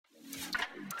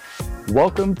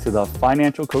Welcome to the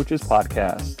Financial Coaches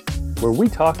Podcast, where we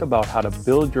talk about how to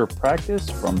build your practice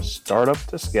from startup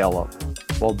to scale up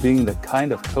while being the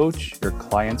kind of coach your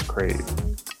clients crave.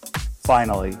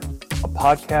 Finally, a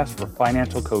podcast for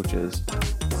financial coaches.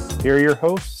 Here are your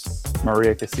hosts,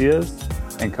 Maria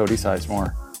Casillas and Cody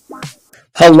Sizemore.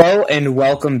 Hello and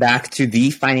welcome back to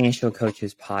the Financial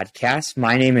Coaches Podcast.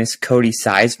 My name is Cody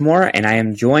Sizemore and I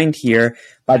am joined here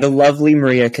by the lovely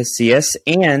Maria Casillas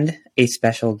and a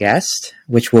special guest,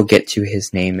 which we'll get to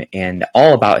his name and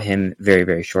all about him very,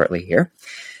 very shortly here.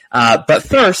 But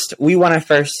first, we want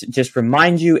to just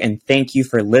remind you and thank you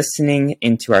for listening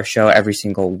into our show every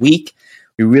single week.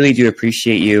 We really do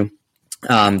appreciate you.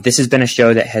 This has been a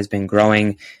show that has been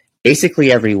growing basically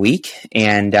every week,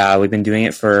 and we've been doing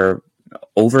it for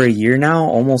over a year now,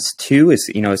 almost two.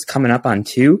 It's coming up on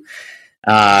two.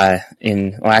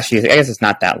 Actually, I guess it's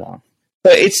not that long,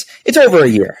 but it's over a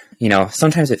year.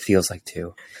 Sometimes it feels like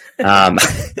two, but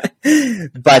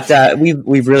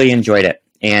we've really enjoyed it.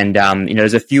 And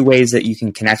there's a few ways that you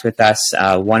can connect with us.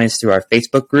 One is through our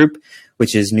Facebook group,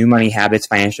 which is New Money Habits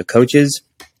Financial Coaches.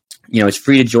 It's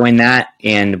free to join that,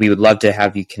 and we would love to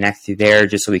have you connect through there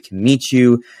just so we can meet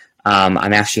you.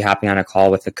 I'm actually hopping on a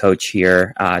call with the coach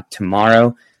here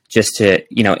tomorrow just to,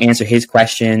 answer his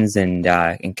questions and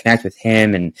connect with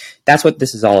him. And that's what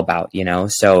this is all about,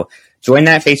 So join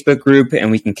that Facebook group and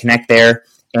we can connect there.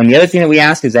 And the other thing that we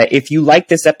ask is that if you like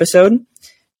this episode,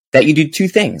 that you do two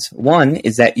things. One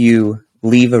is that you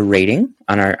leave a rating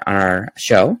on our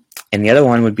show, and the other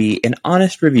one would be an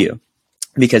honest review.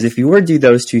 Because if you were to do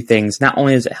those two things, not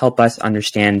only does it help us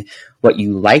understand what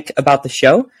you like about the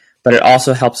show, but it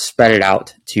also helps spread it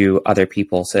out to other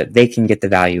people so that they can get the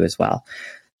value as well.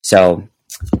 So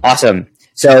awesome.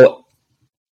 So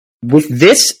with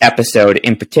this episode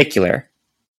in particular,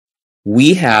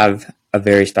 we have a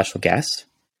very special guest,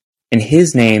 and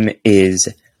his name is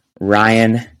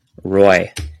Ryan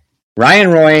Roy. Ryan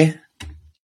Roy,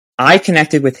 I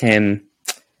connected with him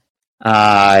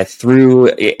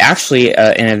through actually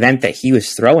an event that he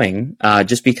was throwing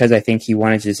just because I think he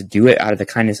wanted to just do it out of the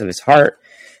kindness of his heart.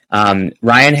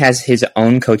 Ryan has his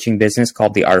own coaching business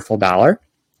called The Artful Dollar,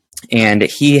 and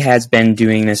he has been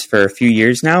doing this for a few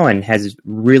years now and has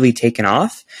really taken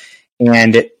off.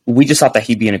 And we just thought that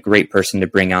he'd be a great person to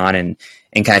bring on and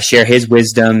kind of share his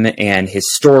wisdom and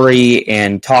his story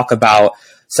and talk about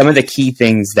some of the key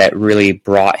things that really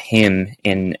brought him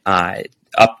in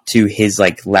up to his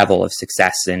level of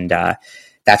success. And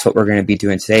that's what we're going to be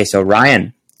doing today. So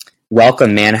Ryan,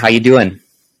 welcome, man. How you doing?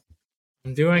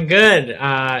 I'm doing good.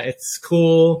 It's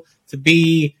cool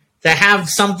to have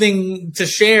something to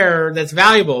share that's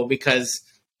valuable because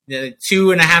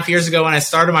 2.5 years ago when I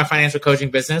started my financial coaching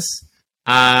business,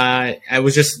 I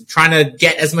was just trying to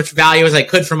get as much value as I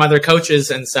could from other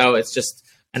coaches. And so it's just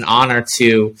an honor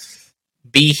to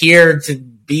be here,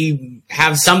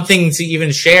 have something to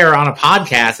even share on a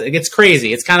podcast. It gets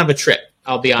crazy. It's kind of a trip,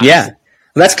 I'll be honest. Yeah.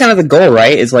 Well, that's kind of the goal,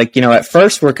 right? Is at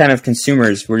first we're kind of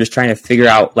consumers. We're just trying to figure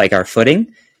out our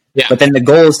footing. Yeah. But then the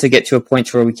goal is to get to a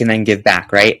point where we can then give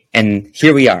back, right? And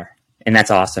here we are. And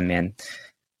that's awesome, man.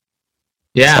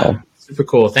 Yeah. Super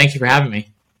cool. Thank you for having me.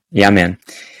 Yeah, man.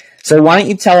 So why don't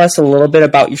you tell us a little bit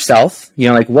about yourself?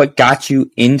 What got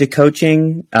you into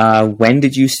coaching? When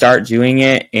did you start doing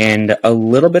it? And a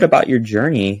little bit about your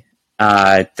journey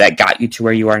that got you to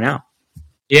where you are now.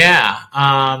 Yeah.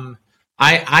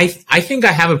 I think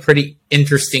I have a pretty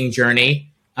interesting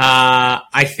journey.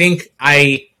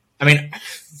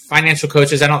 Financial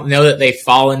coaches, I don't know that they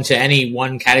fall into any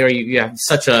one category. You have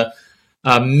such a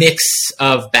mix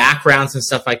of backgrounds and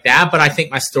stuff like that. But I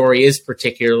think my story is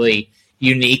particularly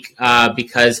unique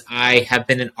because I have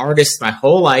been an artist my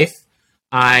whole life.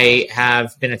 I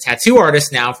have been a tattoo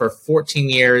artist now for 14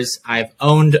 years. I've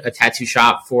owned a tattoo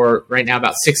shop for right now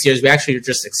about 6 years. We actually are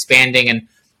just expanding and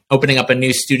opening up a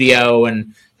new studio,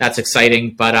 and that's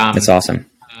exciting. But that's awesome.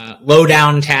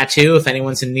 Lowdown Tattoo, if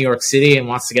anyone's in New York City and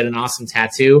wants to get an awesome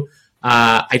tattoo.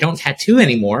 I don't tattoo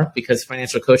anymore because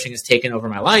financial coaching has taken over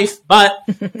my life, but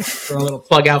for a little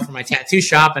plug out for my tattoo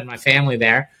shop and my family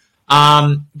there.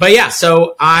 But yeah,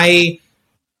 so I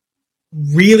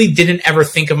really didn't ever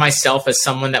think of myself as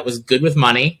someone that was good with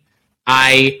money.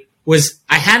 I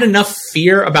had enough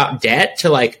fear about debt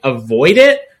to avoid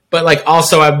it. But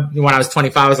also, when I was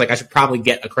 25, I was I should probably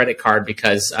get a credit card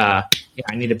because I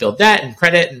need to build debt and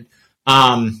credit,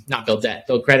 and not build debt,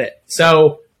 build credit.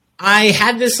 So I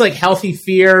had this healthy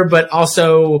fear, but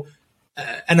also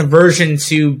an aversion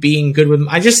to being good with.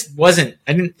 I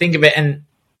didn't think of it. And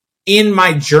in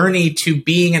my journey to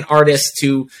being an artist,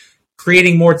 to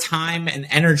creating more time and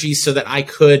energy so that I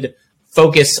could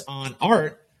focus on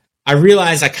art, I I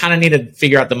realized I kind of need to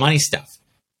figure out the money stuff.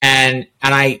 And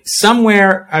I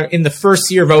somewhere in the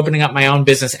first year of opening up my own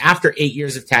business, after 8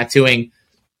 years of tattooing,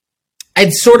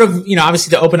 I'd sort of,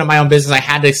 obviously to open up my own business, I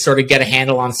had to sort of get a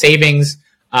handle on savings.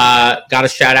 Got a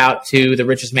shout out to the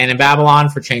richest man in Babylon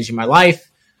for changing my life.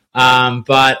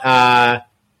 But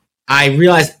I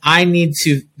realized I need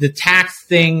the tax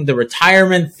thing, the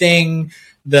retirement thing,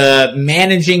 the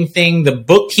managing thing, the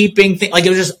bookkeeping thing. Like, it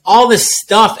was just all this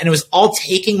stuff, and it was all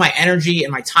taking my energy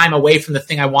and my time away from the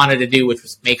thing I wanted to do, which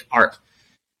was make art.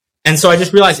 And so I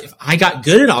just realized if I got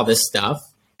good at all this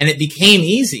stuff and it became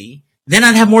easy, then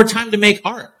I'd have more time to make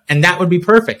art, and that would be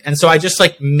perfect. And so I just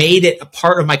made it a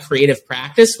part of my creative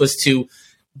practice, was to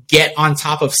get on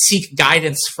top of, seek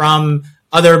guidance from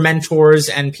other mentors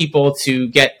and people to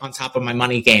get on top of my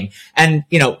money game. And,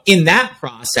 in that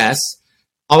process,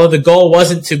 although the goal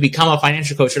wasn't to become a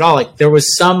financial coach at all, there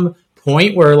was some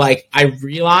point where I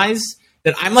realized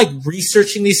that I'm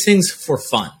researching these things for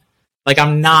fun.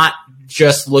 I'm not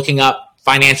just looking up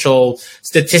financial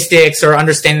statistics or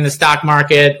understanding the stock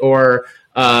market or,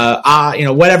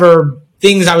 whatever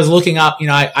things I was looking up.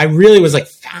 I really was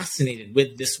fascinated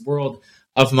with this world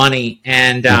of money.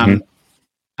 And,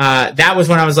 that was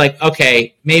when I was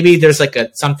okay, maybe there's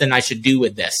something I should do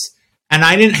with this. And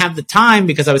I didn't have the time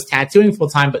because I was tattooing full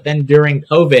time. But then during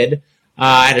COVID,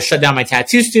 I had to shut down my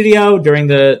tattoo studio during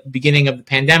the beginning of the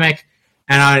pandemic.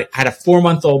 And I had a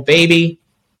 4-month-old baby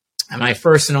and my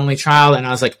first and only child. And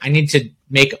I was I need to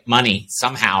make money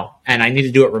somehow. And I need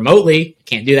to do it remotely.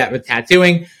 Can't do that with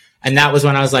tattooing. And that was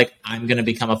when I was I'm going to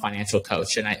become a financial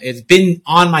coach. And it's been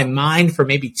on my mind for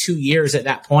maybe 2 years at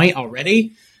that point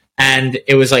already. And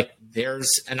it was there's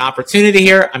an opportunity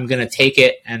here. I'm going to take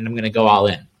it and I'm going to go all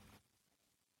in.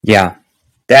 Yeah,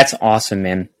 that's awesome,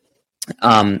 man.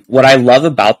 What I love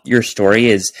about your story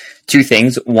is 2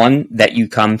 things. One, that you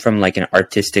come from an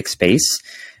artistic space.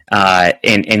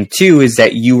 And 2 is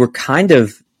that you were kind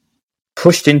of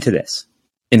pushed into this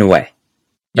in a way,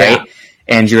 right? Yeah.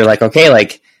 And you're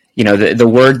okay, the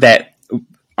word that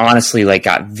honestly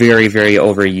got very, very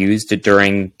overused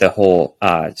during the whole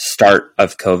start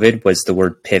of COVID was the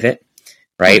word pivot.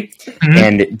 Right. Mm-hmm.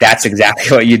 And that's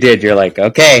exactly what you did. You're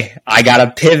okay, I got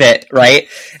to pivot, right?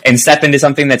 And step into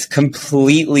something that's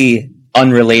completely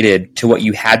unrelated to what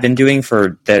you had been doing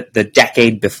for the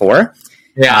decade before.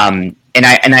 Yeah.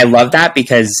 And I love that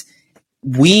because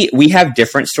we have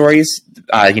different stories,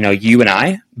 you and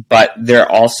I, but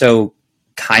they're also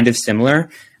kind of similar.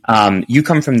 You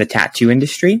come from the tattoo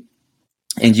industry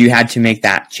and you had to make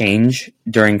that change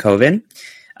during COVID.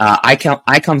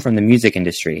 I come from the music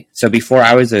industry. So before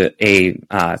I was a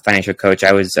financial coach,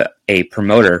 I was a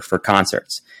promoter for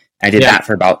concerts. I did that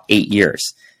for about 8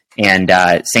 years. And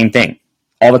same thing.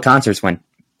 All the concerts went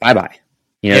bye-bye.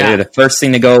 They're the first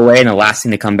thing to go away and the last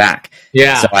thing to come back.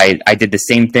 Yeah. So I did the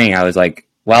same thing. I was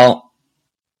well,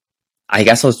 I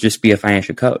guess I'll just be a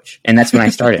financial coach. And that's when I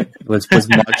started. It was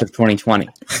March of 2020.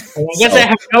 Well, I guess I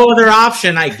have no other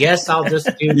option. I guess I'll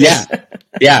just do this.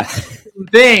 Yeah.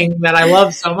 Thing that I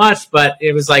love so much. But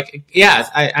it was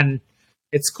and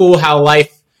it's cool how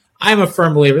life, I'm a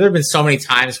firm believer. There have been so many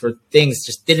times where things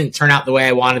just didn't turn out the way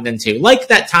I wanted them to. Like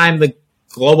that time the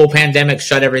global pandemic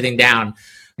shut everything down.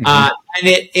 Mm-hmm.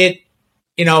 And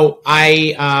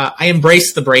I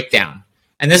embraced the breakdown.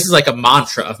 And this is a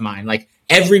mantra of mine.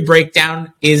 Every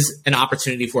breakdown is an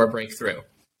opportunity for a breakthrough.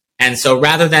 And so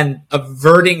rather than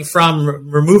averting from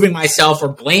removing myself or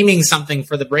blaming something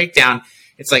for the breakdown,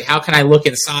 it's how can I look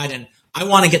inside and I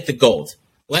want to get the gold.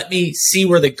 Let me see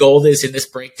where the gold is in this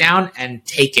breakdown and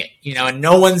take it, and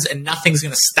nothing's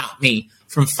going to stop me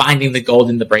from finding the gold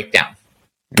in the breakdown.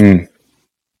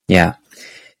 Yeah,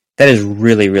 that is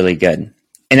really, really good.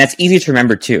 And that's easy to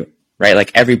remember too,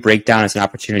 right? Every breakdown is an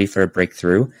opportunity for a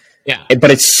breakthrough. Yeah.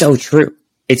 But it's so true.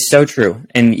 It's so true.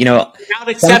 And, without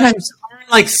exceptions,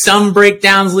 some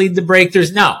breakdowns lead to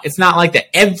breakthroughs. No, it's not like that.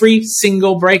 Every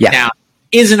single breakdown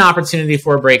is an opportunity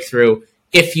for a breakthrough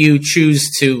if you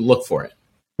choose to look for it.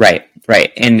 Right.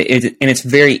 And it's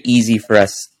very easy for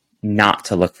us not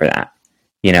to look for that,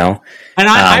 And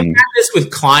I've had this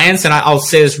with clients, and I'll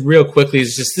say this real quickly.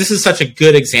 This is such a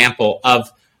good example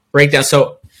of breakdown.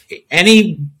 So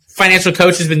any financial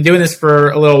coach has been doing this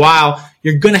for a little while.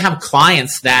 You're going to have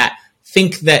clients that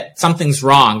think that something's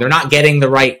wrong. They're not getting the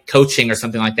right coaching or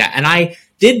something like that. And I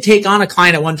did take on a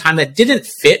client at one time that didn't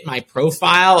fit my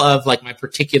profile of my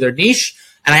particular niche.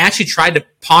 And I actually tried to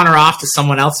pawn her off to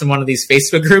someone else in one of these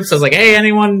Facebook groups. I was hey,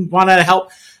 anyone want to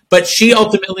help? But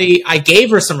I gave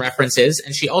her some references,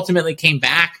 and she ultimately came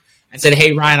back and said,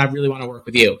 hey, Ryan, I really want to work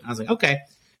with you. And I was okay.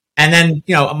 And then,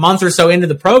 a month or so into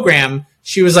the program,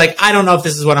 she was like, I don't know if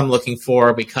this is what I'm looking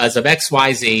for because of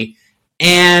XYZ.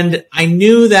 And I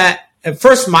knew that at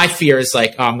first my fear is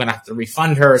like, oh, I'm going to have to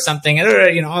refund her or something.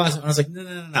 And, you know, all that. I was like,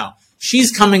 no.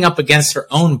 She's coming up against her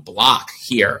own block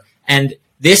here. And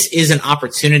this is an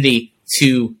opportunity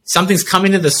to, something's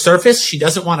coming to the surface. She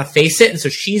doesn't want to face it. And so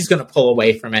she's going to pull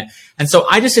away from it. And so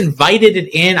I just invited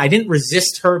it in. I didn't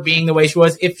resist her being the way she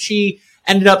was. If she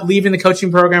ended up leaving the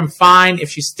coaching program, fine.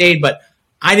 If she stayed, but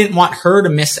I didn't want her to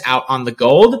miss out on the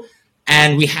gold.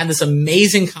 And we had this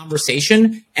amazing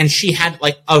conversation, and she had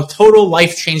like a total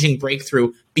life-changing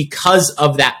breakthrough because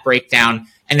of that breakdown.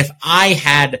 And if I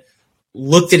had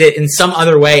looked at it in some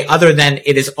other way other than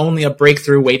it is only a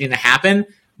breakthrough waiting to happen,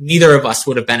 neither of us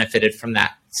would have benefited from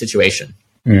that situation.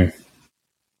 Yeah,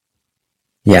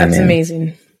 that's man.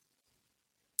 amazing.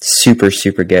 Super,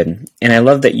 super good. And I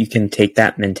love that you can take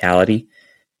that mentality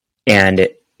and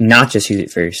not just use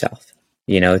it for yourself,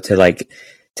 you know, to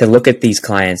look at these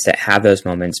clients that have those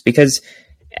moments, because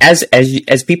as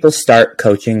people start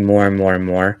coaching more and more and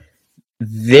more,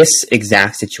 this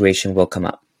exact situation will come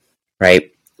up,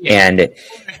 right? Yeah.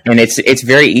 And it's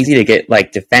very easy to get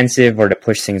like defensive or to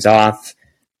push things off.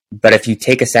 But if you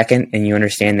take a second and you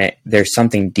understand that there's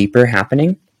something deeper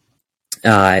happening,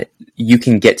 you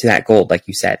can get to that gold, like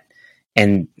you said.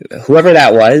 And whoever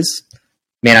that was,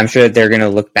 man, I'm sure that they're going to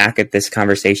look back at this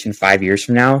conversation 5 years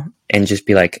from now and just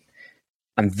be like,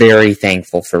 I'm very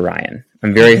thankful for Ryan.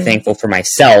 I'm very thankful for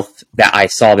myself that I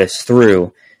saw this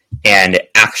through and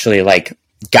actually like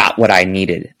got what I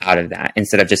needed out of that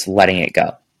instead of just letting it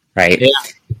go. Right. Yeah.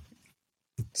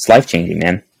 It's life-changing,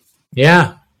 man.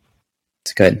 Yeah.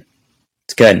 It's good.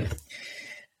 It's good.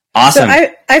 Awesome.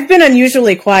 So I've been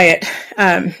unusually quiet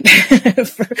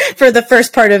for the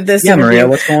first part of this interview. Maria,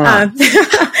 what's going on?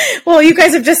 Well, you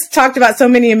guys have just talked about so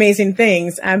many amazing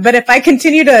things. But if I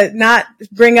continue to not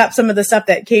bring up some of the stuff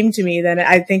that came to me, then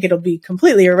I think it'll be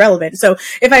completely irrelevant. So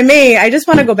if I may, I just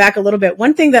want to go back a little bit.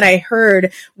 One thing that I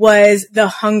heard was the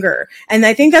hunger. And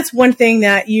I think that's one thing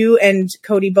that you and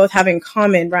Cody both have in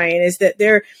common, Ryan, is that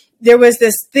there was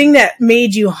this thing that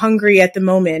made you hungry at the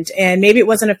moment, and maybe it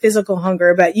wasn't a physical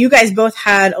hunger, but you guys both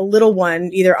had a little one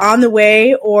either on the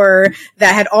way or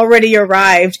that had already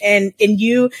arrived, and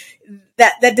you,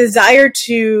 that desire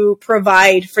to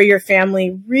provide for your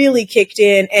family really kicked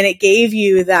in, and it gave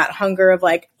you that hunger of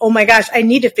like, oh my gosh, I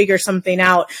need to figure something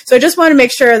out. So I just want to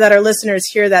make sure that our listeners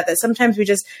hear that sometimes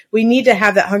we need to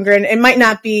have that hunger, and it might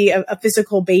not be a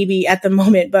physical baby at the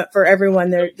moment, but for everyone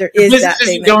there is this that is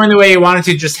thing. Going the way you wanted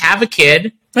to, just have a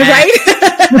kid. Right?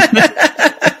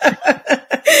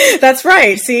 That's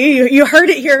right. See, you heard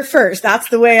it here first. That's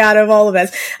the way out of all of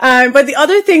us. But the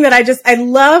other thing that I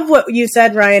love what you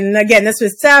said, Ryan, and again, this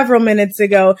was several minutes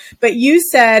ago, but you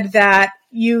said that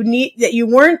you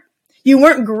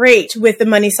weren't great with the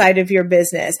money side of your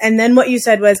business. And then what you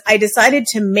said was, I decided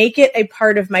to make it a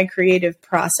part of my creative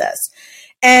process.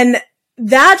 And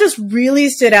that just really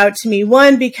stood out to me.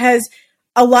 One, because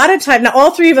a lot of time, now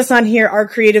all three of us on here are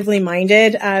creatively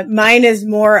minded. Mine is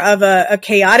more of a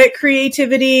chaotic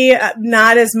creativity,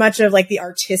 not as much of like the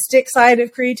artistic side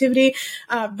of creativity.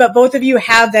 But both of you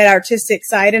have that artistic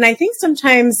side. And I think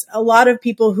sometimes a lot of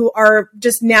people who are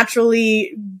just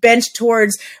naturally bent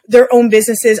towards their own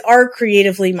businesses are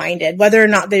creatively minded, whether or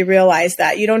not they realize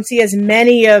that. You don't see as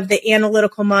many of the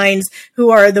analytical minds who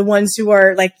are the ones who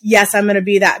are like, yes, I'm going to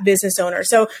be that business owner.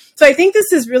 So I think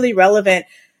this is really relevant.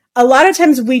 A lot of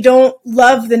times we don't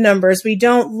love the numbers. We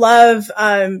don't love,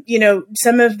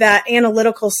 some of that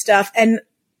analytical stuff. And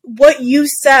what you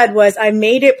said was, I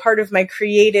made it part of my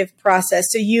creative process.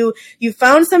 So you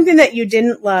found something that you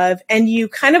didn't love, and you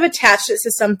kind of attached it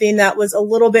to something that was a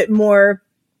little bit more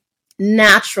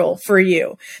natural for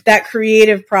you, that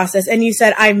creative process. And you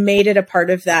said, I made it a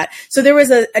part of that. So there was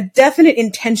a definite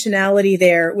intentionality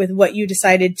there with what you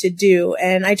decided to do.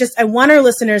 And I want our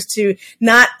listeners to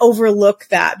not overlook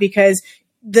that, because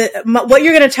what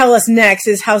you're going to tell us next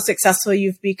is how successful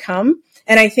you've become.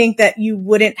 And I think that you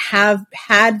wouldn't have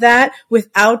had that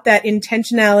without that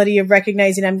intentionality of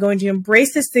recognizing, I'm going to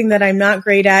embrace this thing that I'm not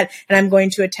great at, and I'm going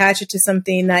to attach it to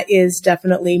something that is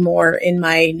definitely more in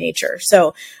my nature.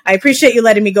 So I appreciate you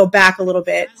letting me go back a little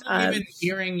bit. Even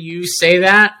hearing you say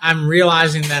that, I'm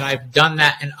realizing that I've done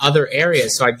that in other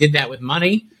areas. So I did that with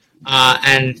money,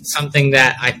 and something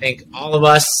that I think all of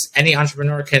us, any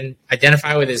entrepreneur, can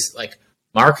identify with is like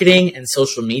marketing and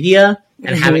social media,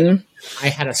 and I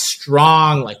had a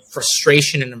strong like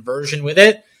frustration and aversion with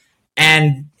it.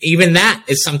 And even that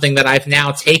is something that I've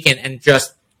now taken and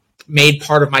just made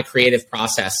part of my creative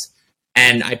process.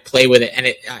 And I play with it, and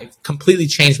I completely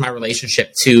changed my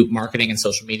relationship to marketing and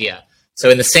social media. So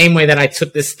in the same way that I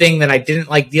took this thing that I didn't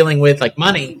like dealing with, like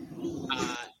money,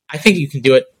 I think you can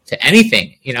do it to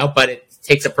anything, but it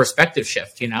takes a perspective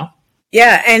shift,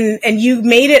 Yeah, and you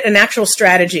made it an actual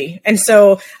strategy. And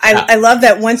so I love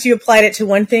that once you applied it to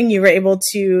one thing, you were able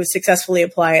to successfully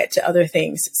apply it to other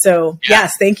things. So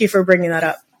yes, thank you for bringing that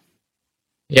up.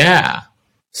 Yeah.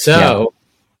 So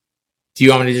do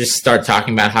you want me to just start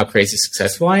talking about how crazy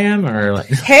successful I am, or like?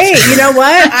 Hey, you know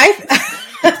what?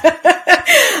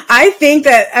 I think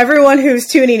that everyone who's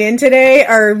tuning in today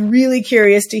are really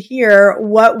curious to hear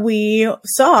what we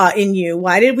saw in you.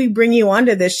 Why did we bring you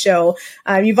onto this show?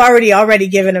 You've already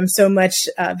given them so much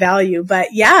value, but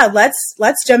yeah,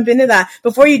 let's jump into that.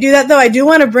 Before you do that, though, I do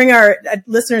want to bring our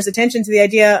listeners' attention to the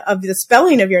idea of the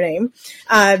spelling of your name,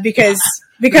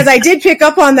 because I did pick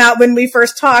up on that when we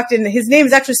first talked, and his name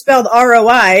is actually spelled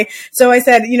ROI. So I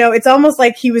said, it's almost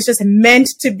like he was just meant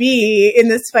to be in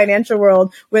this financial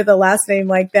world with a last name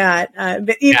like that.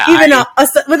 But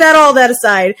with all that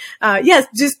aside, yes,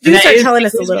 just do start telling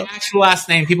us a little. My actual last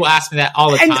name. People ask me that all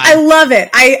the time. And I love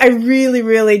it. I really,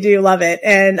 really do love it.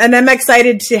 And I'm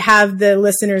excited to have the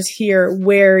listeners hear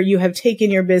where you have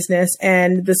taken your business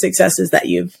and the successes that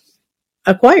you've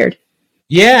acquired.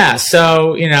 Yeah.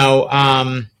 So,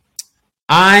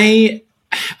 I've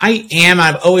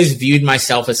always viewed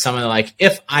myself as someone like,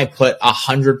 if I put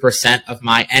 100% of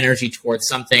my energy towards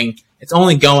something, it's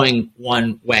only going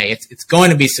one way. It's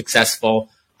going to be successful.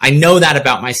 I know that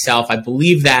about myself. I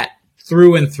believe that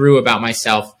through and through about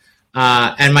myself.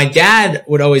 And my dad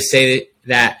would always say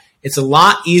that it's a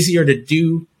lot easier to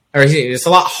do, or it's a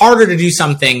lot harder to do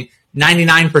something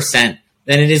 99%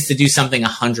 than it is to do something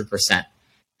 100%.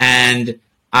 And in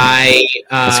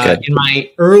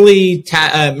my early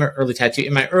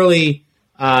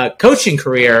coaching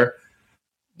career,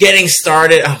 getting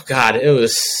started, oh God, it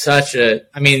was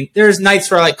there's nights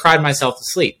where I cried myself to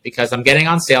sleep because I'm getting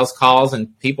on sales calls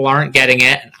and people aren't getting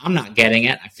it and I'm not getting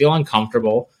it. I feel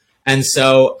uncomfortable. And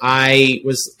so I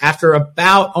was, after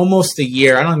about almost a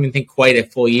year, I don't even think quite a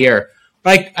full year,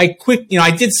 but I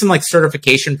did some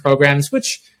certification programs,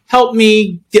 which helped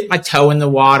me dip my toe in the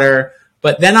water.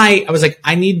 But then I was like,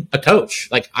 I need a coach.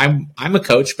 I'm a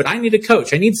coach, but I need a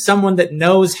coach. I need someone that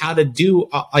knows how to do,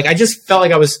 I just felt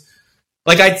like I was,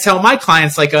 I tell my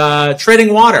clients,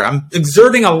 treading water. I'm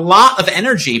exerting a lot of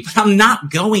energy, but I'm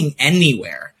not going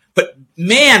anywhere. But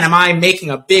man, am I making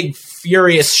a big,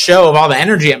 furious show of all the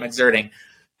energy I'm exerting.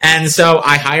 And so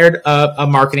I hired a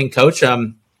marketing coach.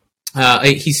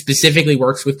 He specifically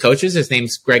works with coaches. His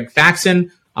name's Greg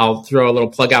Faxon. I'll throw a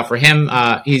little plug out for him.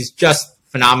 He's just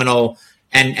phenomenal.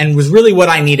 And was really what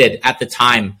I needed at the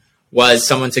time, was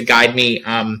someone to guide me.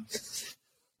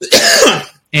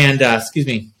 Excuse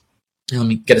me. Let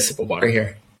me get a sip of water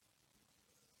here.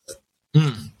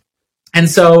 And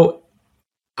so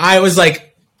I was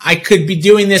like, I could be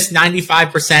doing this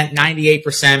 95%,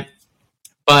 98%,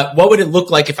 but what would it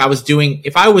look like if I was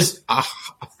a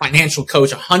financial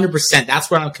coach 100%? That's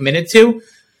what I'm committed to.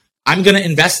 I'm going to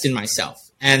invest in myself.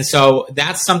 And so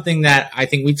that's something that I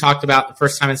think we talked about the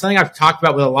first time, and something I've talked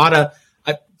about with a lot of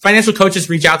financial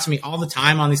coaches. Reach out to me all the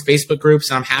time on these Facebook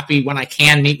groups, and I'm happy when I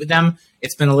can meet with them.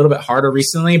 It's been a little bit harder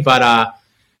recently, but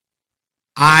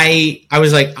I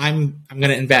was like, I'm going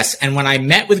to invest. And when I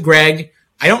met with Greg,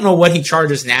 I don't know what he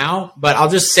charges now, but I'll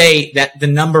just say that the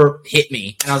number hit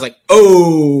me, and I was like,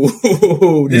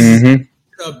 oh, this is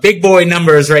big boy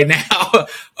numbers right now.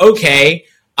 Okay.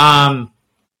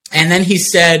 And then he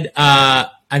said,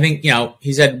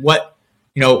 he said, what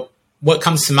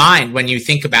comes to mind when you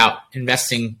think about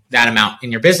investing that amount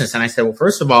in your business? And I said, well,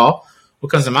 first of all,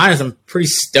 what comes to mind is I'm pretty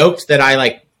stoked that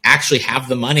I actually have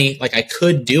the money. I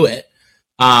could do it.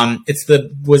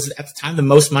 Was at the time the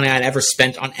most money I'd ever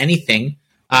spent on anything.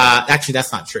 Actually,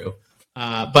 that's not true.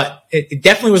 But it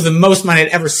definitely was the most money I'd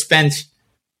ever spent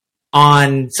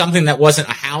on something that wasn't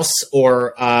a house,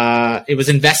 or it was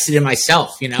invested in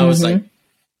myself. It was a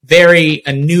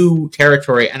new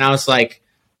territory. And I was like,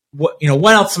 what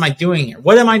else am I doing here?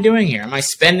 What am I doing here? Am I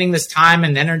spending this time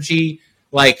and energy?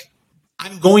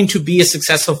 I'm going to be a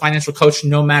successful financial coach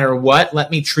no matter what.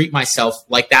 Let me treat myself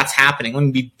like that's happening. Let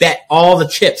me bet all the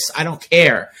chips. I don't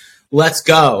care. Let's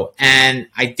go. And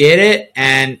I did it.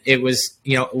 And it was,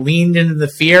 leaned into the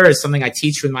fear is something I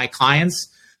teach with my clients.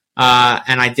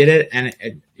 And I did it, and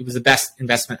it was the best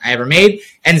investment I ever made.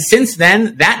 And since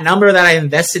then, that number that I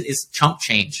invested is chump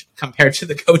change compared to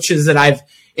the coaches that I've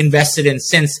invested in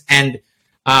since. And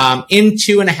in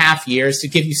 2.5 years, to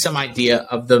give you some idea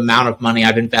of the amount of money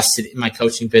I've invested in my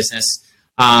coaching business,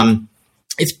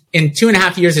 it's in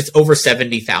 2.5 years, it's over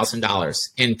 $70,000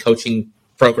 in coaching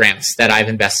programs that I've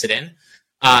invested in.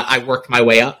 I worked my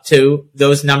way up to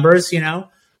those numbers,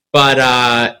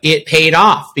 but it paid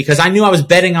off because I knew I was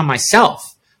betting on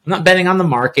myself. I'm not betting on the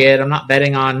market. I'm not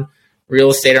betting on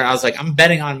real estate. I was like, I'm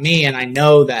betting on me, and I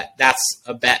know that that's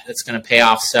a bet that's going to pay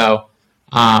off. So,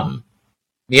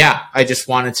 I just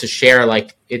wanted to share,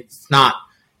 like, it's not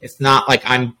like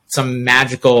I'm some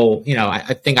magical,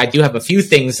 I think I do have a few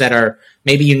things that are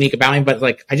maybe unique about me, but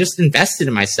like I just invested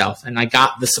in myself and I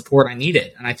got the support I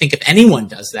needed. And I think if anyone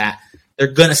does that, they're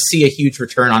going to see a huge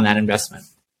return on that investment.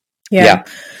 Yeah.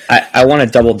 I want to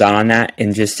double down on that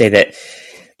and just say that,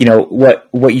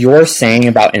 what you're saying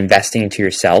about investing into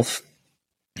yourself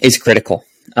is critical.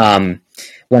 When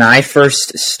I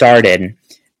first started,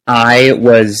 I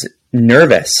was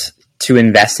nervous to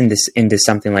invest into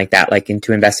something like that,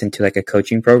 to invest into like a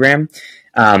coaching program,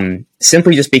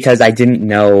 simply just because I didn't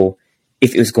know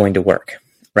if it was going to work,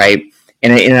 right?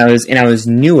 And I was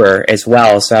newer as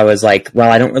well, so I was like,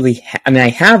 well, I don't really. I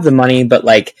have the money, but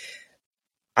like,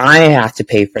 I have to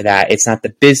pay for that. It's not the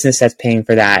business that's paying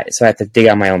for that, so I have to dig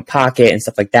out my own pocket and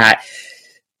stuff like that.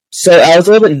 So I was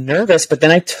a little bit nervous, but then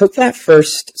I took that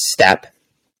first step,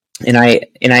 and I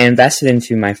invested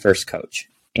into my first coach,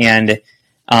 and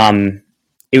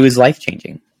it was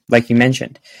life-changing, like you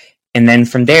mentioned. And then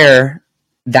from there,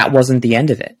 that wasn't the end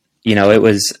of it. It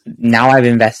was, now I've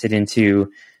invested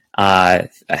into, I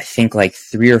think like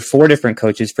 3 or 4 different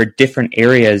coaches for different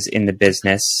areas in the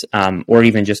business, or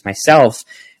even just myself.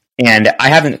 And I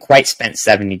haven't quite spent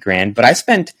 70 grand, but I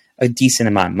spent a decent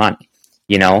amount of money,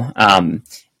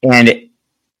 and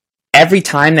every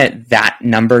time that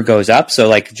number goes up. So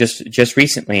like just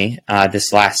recently,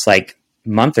 this last like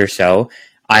month or so,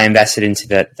 I invested into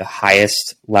the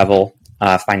highest level,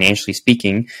 financially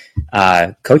speaking,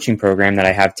 coaching program that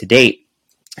I have to date.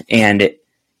 And,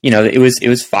 it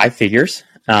was 5 figures,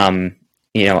 and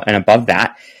above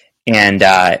that. And,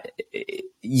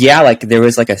 like there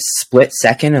was like a split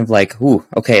second of like, ooh,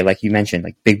 okay. Like you mentioned,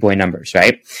 like big boy numbers,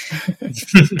 right?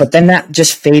 But then that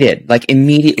just faded like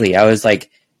immediately. I was like,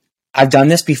 I've done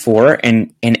this before.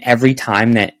 And every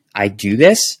time that I do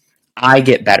this, I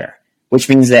get better, which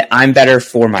means that I'm better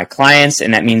for my clients.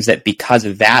 And that means that because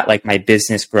of that, like my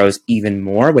business grows even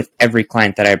more with every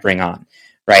client that I bring on.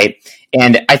 Right.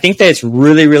 And I think that it's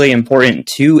really, really important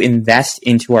to invest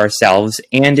into ourselves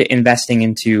and investing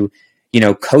into,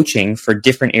 coaching for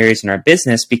different areas in our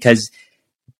business, because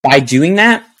by doing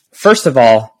that, first of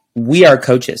all, we are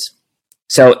coaches.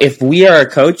 So if we are a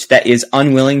coach that is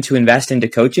unwilling to invest into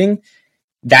coaching,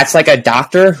 that's like a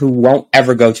doctor who won't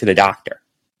ever go to the doctor.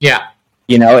 Yeah.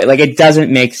 Like it doesn't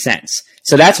make sense.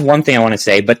 So that's one thing I want to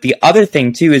say. But the other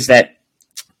thing too is that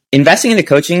investing into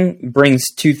coaching brings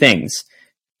 2 things.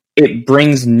 It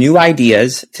brings new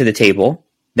ideas to the table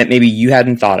that maybe you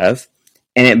hadn't thought of,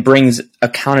 and it brings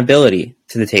accountability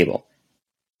to the table.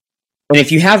 And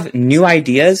if you have new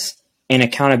ideas and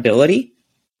accountability,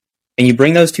 and you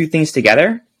bring those 2 things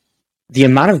together, the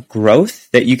amount of growth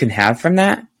that you can have from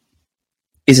that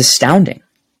is astounding.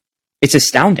 It's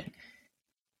astounding.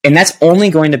 And that's only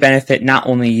going to benefit not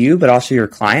only you, but also your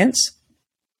clients.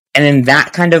 And then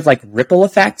that kind of like ripple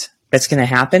effect that's going to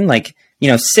happen, like,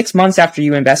 6 months after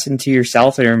you invest into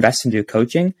yourself or invest into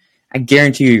coaching, I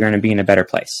guarantee you're going to be in a better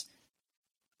place.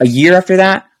 A year after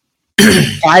that,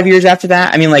 5 years after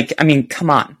that, come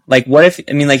on. Like, what if,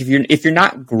 if you're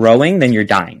not growing, then you're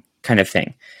dying, kind of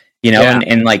thing, Yeah.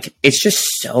 And like, it's just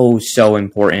so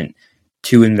important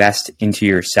to invest into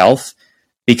yourself,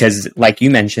 because like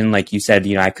you mentioned, like you said,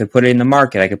 I could put it in the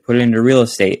market, I could put it into real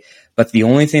estate, but the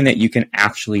only thing that you can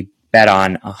actually bet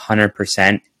on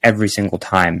 100% every single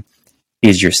time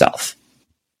is yourself.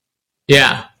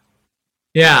 Yeah.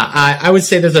 I would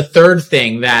say there's a third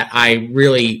thing that I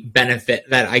really benefit,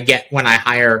 that I get when I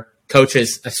hire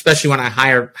coaches, especially when I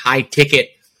hire high ticket,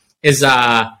 is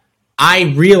I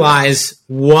realize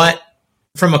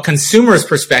from a consumer's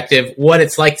perspective, what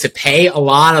it's like to pay a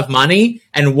lot of money,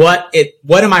 and what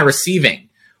am I receiving?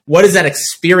 What is that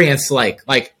experience like?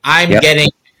 Like I'm getting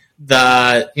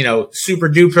the, super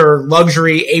duper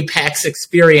luxury Apex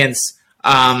experience.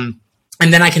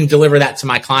 And then I can deliver that to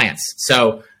my clients.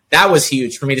 So that was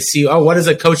huge for me to see, what is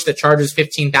a coach that charges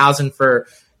 $15,000 for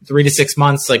 3 to 6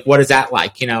 months? Like, what is that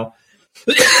like? The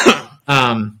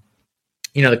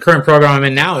current program I'm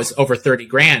in now is over 30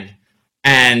 grand.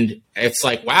 And it's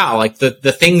like, wow, like the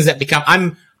things that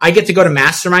I get to go to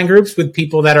mastermind groups with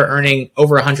people that are earning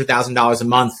over $100,000 a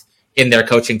month in their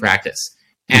coaching practice.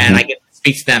 And I get to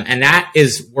speak to them, and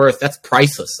that's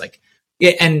priceless. Like,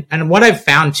 and what I've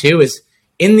found too is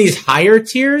in these higher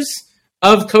tiers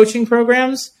of coaching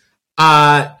programs,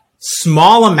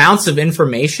 small amounts of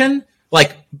information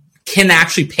like can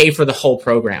actually pay for the whole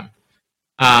program.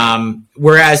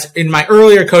 Whereas in my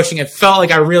earlier coaching, it felt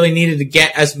like I really needed to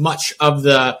get as much of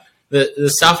the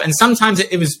stuff. And sometimes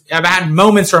I've had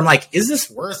moments where I'm like, is this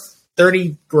worth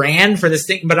 30 grand for this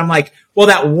thing? But I'm like, well,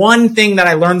 that one thing that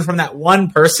I learned from that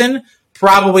one person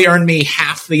probably earned me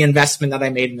half the investment that I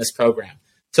made in this program.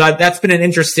 So that's been an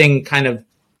interesting kind of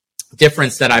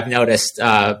difference that I've noticed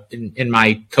in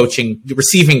my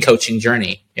receiving coaching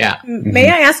journey. Yeah. May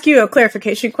I ask you a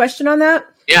clarification question on that?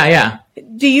 Yeah.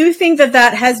 Do you think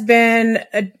that has been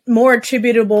more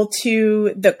attributable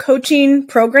to the coaching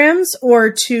programs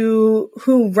or to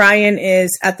who Ryan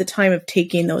is at the time of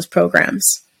taking those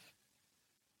programs?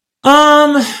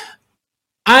 I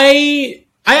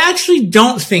actually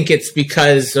don't think it's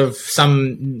because of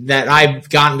that I've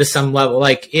gotten to some level.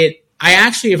 I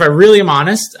actually, if I really am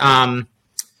honest, my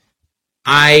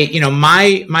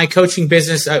coaching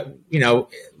business,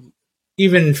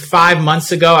 even 5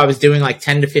 months ago, I was doing like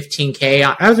 10 to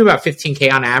 15K. I was doing about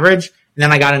 15K on average. And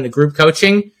then I got into group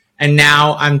coaching, and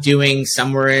now I'm doing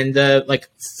somewhere in the like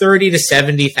 $30,000 to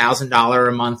 $70,000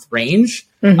 a month range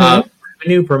of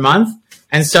revenue per month.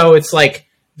 And so it's like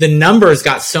the numbers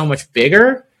got so much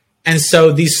bigger. And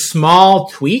so these small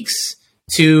tweaks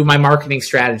to my marketing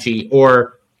strategy,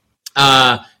 or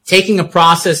taking a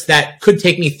process that could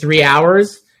take me 3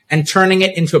 hours and turning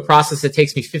it into a process that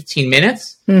takes me 15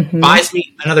 minutes, buys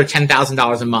me another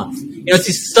 $10,000 a month. It's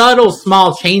these subtle,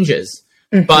 small changes,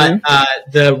 but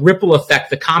the ripple effect,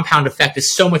 the compound effect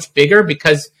is so much bigger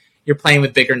because you're playing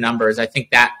with bigger numbers. I think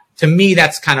that, to me,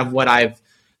 that's kind of what I've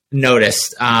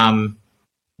noticed.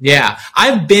 Yeah,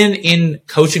 I've been in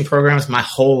coaching programs my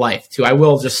whole life too. I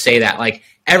will just say that, like,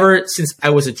 ever since I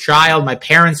was a child, my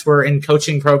parents were in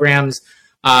coaching programs.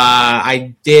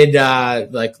 I did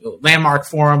like Landmark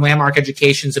Forum, Landmark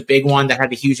Education's a big one that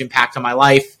had a huge impact on my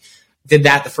life. Did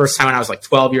that the first time when I was like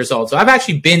 12 years old. So I've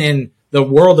actually been in the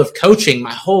world of coaching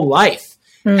my whole life.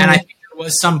 And I think there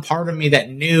was some part of me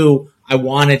that knew I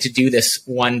wanted to do this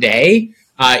one day.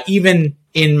 Even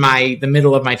in the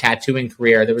middle of my tattooing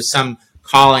career, there was some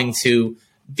calling to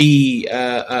be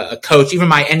a coach.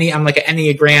 Even I'm like an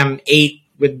Enneagram 8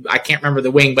 with, I can't remember the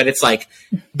wing, but it's like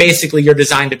basically you're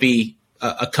designed to be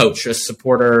a coach, a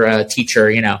supporter, a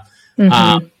teacher,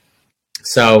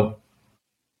 so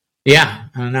yeah,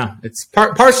 I don't know. It's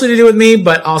partially to do with me,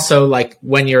 but also like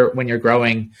when you're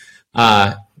growing,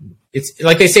 it's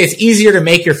like they say, it's easier to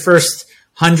make your first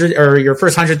 100 or your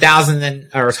first 100,000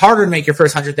 or it's harder to make your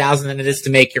first 100,000 than it is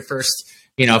to make your first,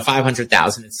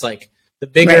 500,000. It's like the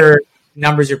bigger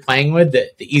numbers you're playing with,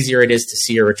 the easier it is to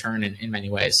see your return in many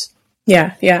ways.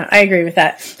 Yeah, I agree with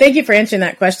that. Thank you for answering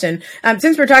that question.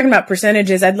 Since we're talking about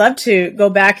percentages, I'd love to go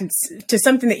back to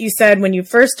something that you said when you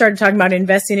first started talking about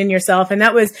investing in yourself. And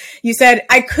that was, you said,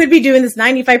 I could be doing this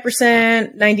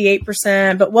 95%,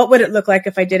 98%, but what would it look like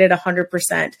if I did it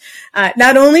 100%?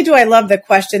 Not only do I love the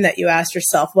question that you asked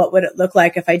yourself, what would it look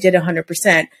like if I did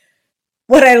 100%?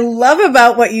 What I love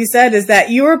about what you said is that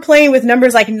you were playing with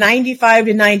numbers like 95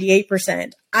 to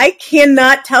 98%. I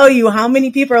cannot tell you how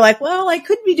many people are like, well, I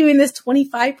could be doing this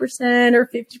 25% or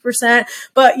 50%,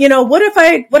 but what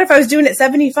if I was doing it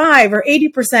 75 or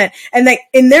 80%? And like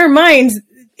in their minds,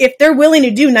 if they're willing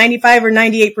to do 95 or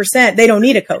 98%, they don't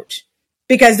need a coach,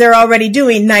 because they're already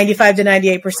doing 95 to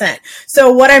 98%.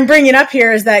 So what I'm bringing up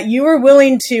here is that you are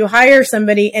willing to hire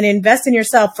somebody and invest in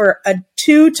yourself for a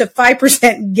 2 to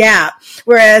 5% gap,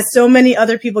 whereas so many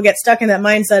other people get stuck in that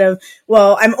mindset of,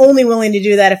 well, I'm only willing to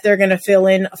do that if they're going to fill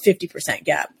in a 50%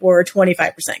 gap or a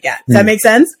 25% gap. Does that make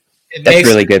sense? That's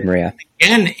really good, Maria.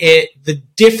 Again, the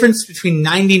difference between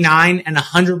 99 and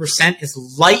 100%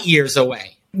 is light years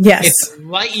away. Yes. It's a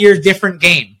light year different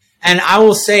game. And I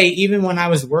will say, even when I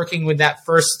was working with that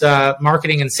first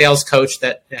marketing and sales coach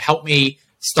that helped me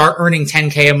start earning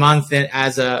 10K a month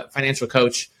as a financial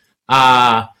coach,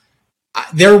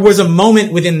 there was a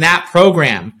moment within that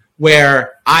program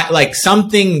where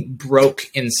something broke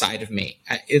inside of me.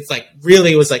 It's like,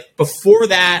 really, it was like, before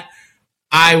that,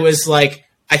 I was like,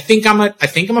 I think I'm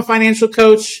a financial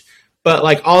coach, but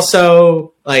like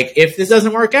also like if this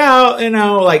doesn't work out,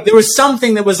 like there was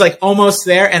something that was like almost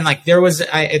there, and like there was,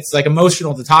 it's like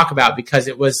emotional to talk about because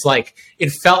it was like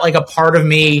it felt like a part of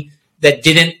me that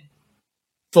didn't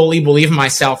fully believe in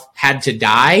myself had to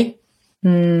die,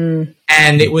 and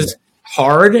it was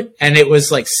hard and it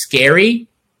was like scary,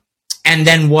 and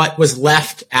then what was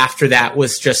left after that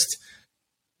was just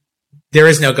there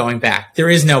is no going back, there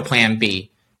is no plan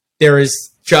B, there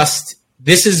is just,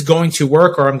 this is going to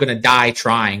work or I'm going to die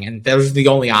trying. And those are the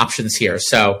only options here.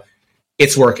 So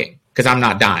it's working because I'm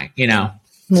not dying,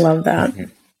 Love that.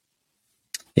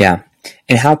 Yeah.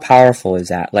 And how powerful is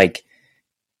that? Like,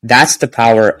 that's the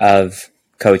power of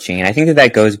coaching. And I think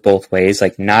that goes both ways,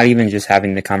 like not even just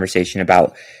having the conversation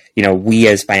about, we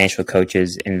as financial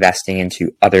coaches investing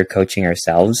into other coaching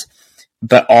ourselves,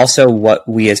 but also what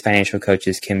we as financial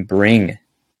coaches can bring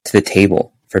to the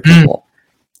table for people.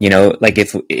 Like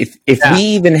if we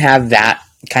even have that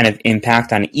kind of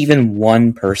impact on even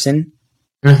one person,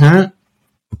 man,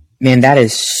 that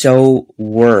is so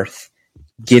worth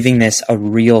giving this a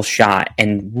real shot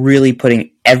and really putting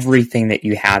everything that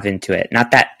you have into it.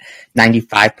 Not that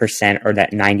 95% or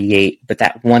that 98%, but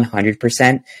that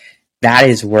 100%. That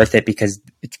is worth it because,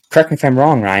 correct me if I'm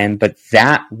wrong, Ryan, but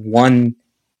that one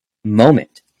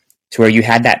moment to where you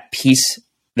had that piece,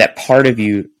 that part of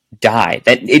you die,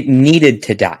 that it needed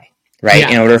to die, right?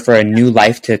 In order for a new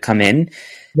life to come in.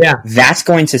 Yeah. That's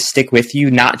going to stick with you,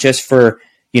 not just for,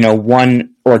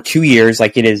 1 or 2 years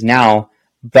like it is now,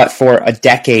 but for a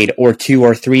decade or 2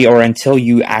 or 3, or until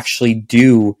you actually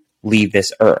do leave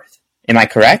this earth. Am I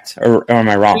correct or am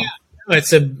I wrong? Yeah.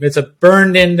 It's a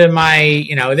burned into my,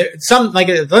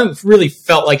 it really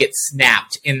felt like it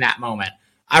snapped in that moment.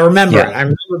 I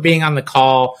remember being on the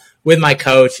call with my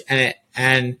coach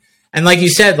and like you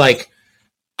said, like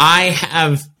I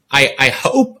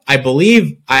hope, I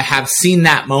believe I have seen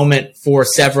that moment for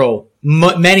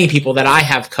many people that I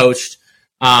have coached.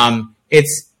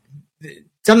 It's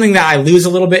something that I lose a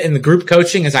little bit in the group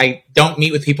coaching is I don't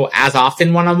meet with people as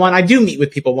often one-on-one. I do meet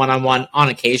with people one-on-one on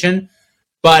occasion.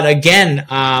 But again,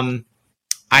 I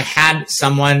had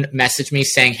someone message me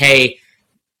saying, hey,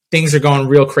 things are going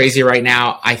real crazy right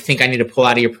now. I think I need to pull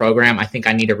out of your program. I think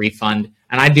I need a refund.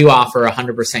 And I do offer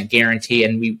 100% guarantee,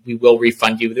 and we will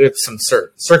refund you with some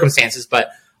circumstances. But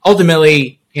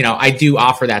ultimately, I do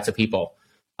offer that to people.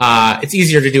 It's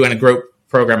easier to do in a group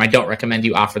program. I don't recommend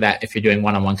you offer that if you're doing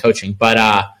one-on-one coaching. But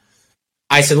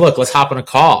I said, look, let's hop on a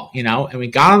call, and we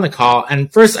got on the call.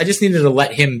 And first, I just needed to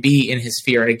let him be in his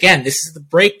fear. And again, this is the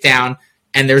breakdown,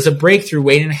 and there's a breakthrough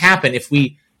waiting to happen if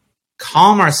we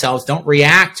calm ourselves, don't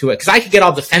react to it. Because I could get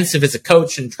all defensive as a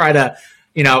coach and try to,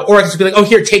 or I could be like, oh,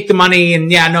 here, take the money, and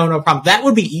no problem. That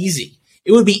would be easy.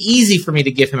 It would be easy for me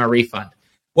to give him a refund.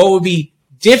 What would be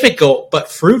difficult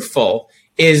but fruitful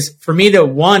is for me to,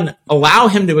 one, allow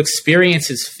him to experience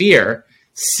his fear,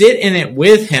 sit in it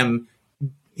with him,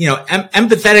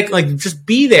 empathetic, like just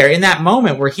be there in that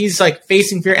moment where he's like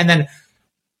facing fear, and then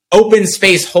open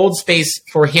space, hold space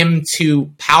for him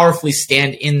to powerfully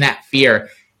stand in that fear.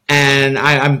 And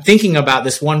I'm thinking about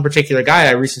this one particular guy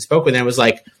I recently spoke with, and it was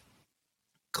like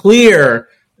clear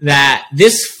that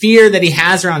this fear that he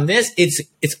has around this,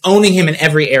 it's owning him in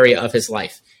every area of his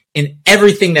life, in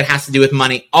everything that has to do with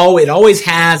money. Oh, it always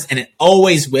has, and it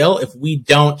always will if we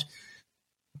don't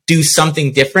do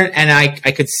something different. And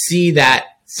I could see that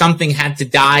something had to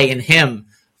die in him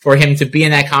for him to be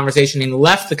in that conversation. And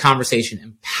left the conversation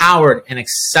empowered and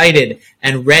excited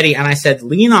and ready. And I said,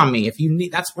 lean on me. If you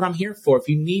need, that's what I'm here for. If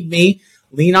you need me,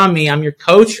 lean on me. I'm your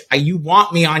coach. You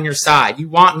want me on your side. You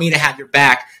want me to have your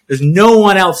back. There's no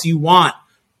one else you want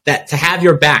that to have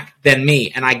your back than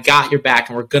me. And I got your back,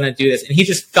 and we're going to do this. And he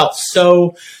just felt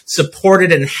so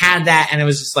supported and had that. And it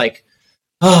was just like,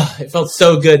 oh, it felt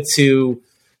so good to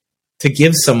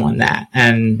give someone that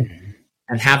and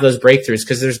have those breakthroughs,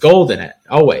 because there's gold in it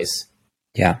always.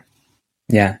 Yeah.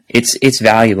 It's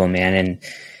valuable, man. And,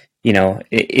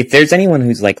 if there's anyone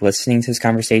who's like listening to this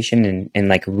conversation and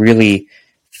like really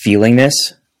feeling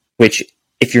this, which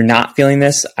if you're not feeling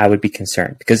this, I would be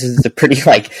concerned, because this is a pretty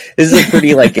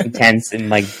intense and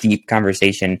like deep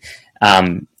conversation.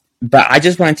 But I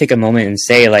just want to take a moment and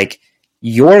say, like,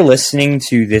 you're listening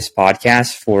to this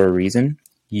podcast for a reason.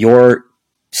 You're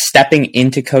stepping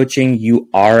into coaching. You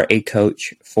are a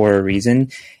coach for a reason.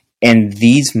 And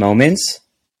these moments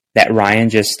that Ryan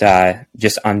just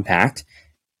unpacked,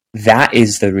 that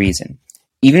is the reason.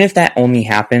 Even if that only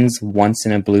happens once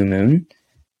in a blue moon,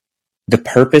 the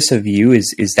purpose of you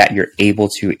is that you're able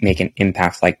to make an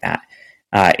impact like that.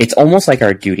 It's almost like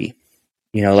our duty,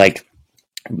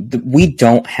 we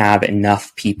don't have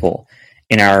enough people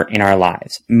in our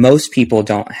lives. Most people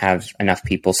don't have enough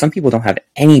people. Some people don't have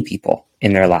any people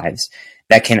in their lives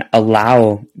that can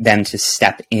allow them to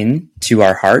step into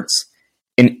our hearts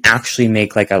and actually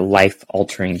make like a life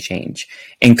altering change.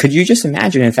 And could you just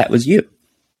imagine if that was you?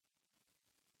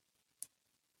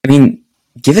 I mean,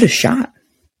 give it a shot,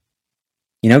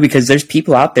 because there's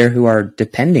people out there who are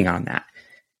depending on that.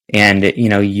 And,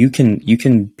 you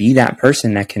can be that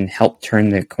person that can help turn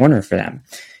the corner for them.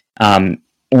 And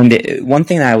one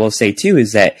thing that I will say too,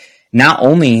 is that not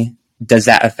only does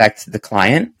that affect the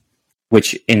client,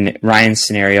 which in Ryan's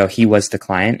scenario, he was the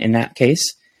client in that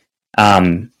case,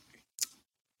 but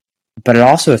it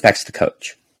also affects the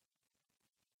coach.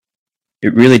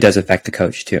 it really does affect the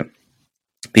coach too.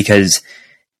 Because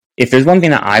if there's one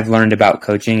thing that I've learned about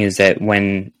coaching is that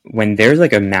when there's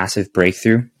like a massive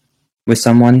breakthrough with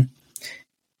someone,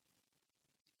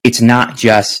 it's not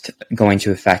just going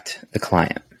to affect the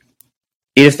client.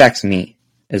 It affects me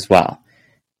as well.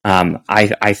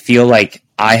 I feel like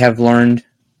I have learned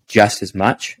just as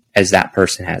much as that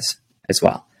person has as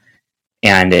well.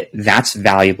 And that's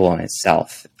valuable in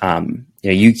itself.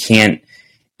 You can't,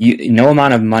 no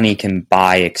amount of money can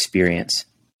buy experience,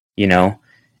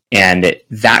 and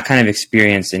that kind of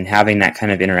experience and having that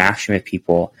kind of interaction with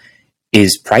people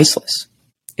is priceless.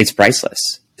 It's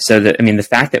priceless. So the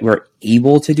fact that we're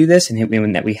able to do this and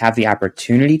that we have the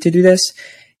opportunity to do this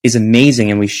is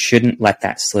amazing, and we shouldn't let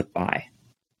that slip by.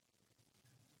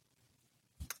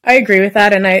 I agree with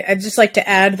that. And I'd just like to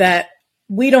add that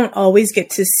we don't always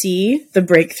get to see the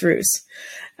breakthroughs.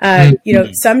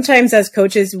 Sometimes as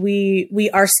coaches,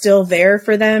 we are still there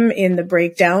for them in the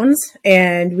breakdowns,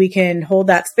 and we can hold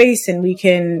that space and we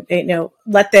can,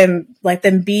 let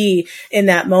them be in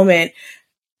that moment.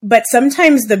 But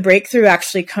sometimes the breakthrough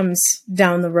actually comes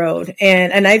down the road.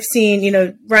 And I've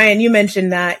seen, Ryan, you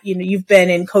mentioned that, you've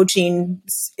been in coaching,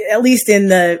 at least in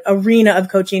the arena of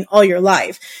coaching all your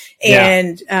life.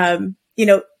 And,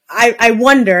 I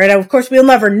wonder, and of course we'll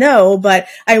never know, but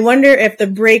I wonder if the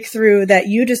breakthrough that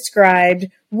you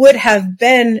described would have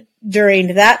been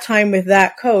during that time with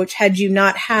that coach had you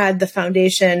not had the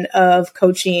foundation of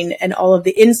coaching and all of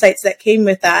the insights that came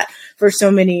with that for so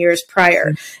many years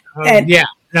prior.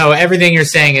 No, everything you're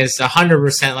saying is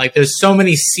 100%. Like, there's so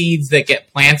many seeds that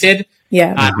get planted.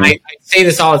 Yeah. I say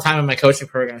this all the time in my coaching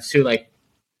programs too. Like,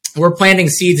 we're planting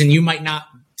seeds and you might not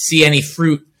see any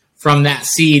fruit from that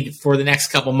seed for the next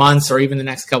couple months or even the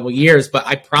next couple years. But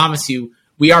I promise you,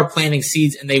 we are planting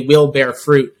seeds and they will bear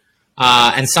fruit.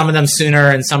 And some of them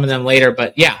sooner and some of them later.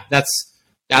 But yeah,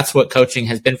 that's what coaching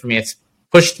has been for me. It's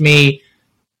pushed me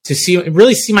to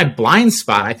really see my blind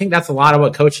spot. I think that's a lot of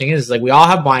what coaching is. Like, we all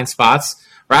have blind spots.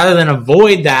 Rather than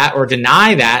avoid that or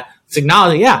deny that, let's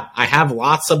acknowledge, I have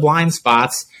lots of blind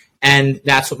spots. And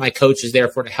that's what my coach is there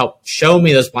for, to help show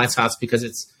me those blind spots, because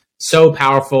it's so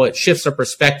powerful. It shifts our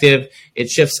perspective. It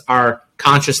shifts our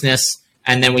consciousness.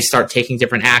 And then we start taking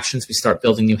different actions. We start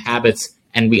building new habits,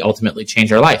 and we ultimately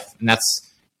change our life. And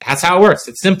that's how it works.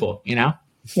 It's simple, Yeah.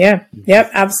 Yep.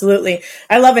 Absolutely.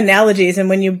 I love analogies. And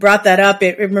when you brought that up,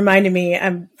 it reminded me,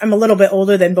 I'm a little bit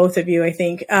older than both of you, I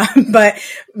think. But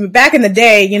back in the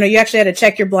day, you actually had to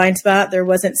check your blind spot. There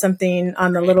wasn't something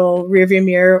on the little rearview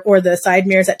mirror or the side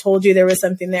mirrors that told you there was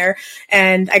something there.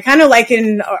 And I kind of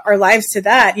liken our lives to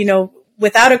that.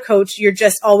 Without a coach, you're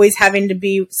just always having to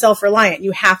be self-reliant.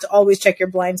 You have to always check your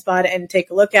blind spot and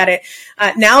take a look at it.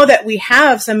 Now that we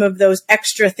have some of those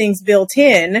extra things built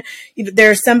in,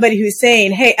 there's somebody who's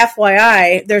saying, hey,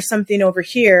 FYI, there's something over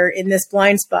here in this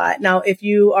blind spot. Now, if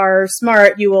you are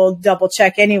smart, you will double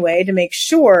check anyway to make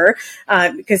sure,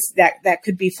 because that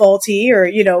could be faulty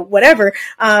or, whatever.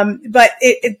 But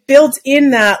it builds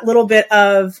in that little bit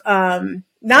of,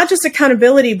 not just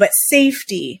accountability, but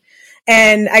safety.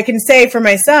 And I can say for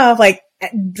myself, like,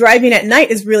 driving at night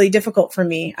is really difficult for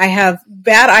me. I have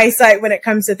bad eyesight when it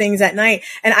comes to things at night.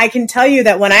 And I can tell you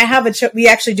that when I have we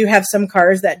actually do have some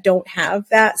cars that don't have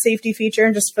that safety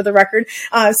feature, just for the record,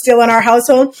 still in our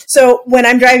household. So when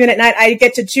I'm driving at night, I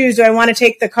get to choose, do I want to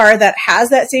take the car that has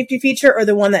that safety feature or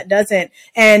the one that doesn't?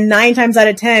 And 9 times out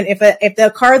of 10, if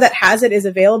the car that has it is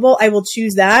available, I will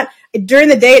choose that. During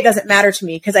the day, it doesn't matter to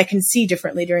me because I can see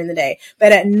differently during the day.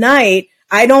 But at night,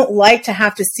 I don't like to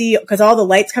have to see, because all the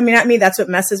lights coming at me, that's what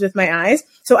messes with my eyes.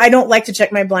 So I don't like to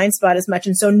check my blind spot as much.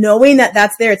 And so knowing that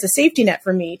that's there, it's a safety net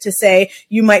for me to say,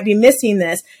 you might be missing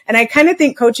this. And I kind of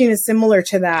think coaching is similar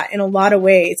to that in a lot of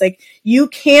ways. Like, you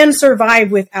can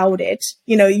survive without it.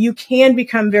 You can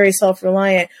become very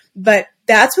self-reliant, but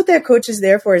that's what that coach is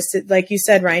there for, is to, like you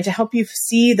said, Ryan, to help you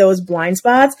see those blind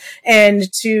spots and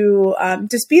to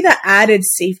just be the added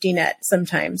safety net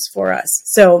sometimes for us.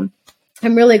 So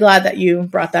I'm really glad that you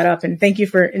brought that up, and thank you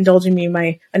for indulging me in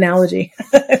my analogy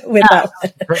with that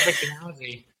one. Perfect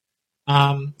analogy.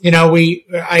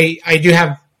 I do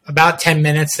have about 10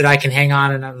 minutes that I can hang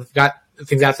on, and I've got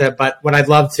things after that. But what I'd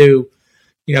love to,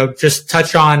 just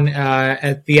touch on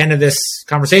at the end of this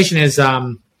conversation is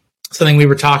something we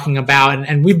were talking about,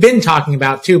 and we've been talking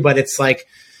about too. But it's like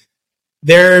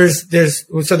there's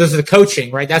the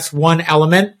coaching, right? That's one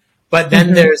element, but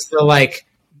then there's the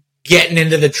getting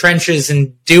into the trenches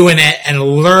and doing it and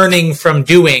learning from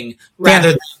doing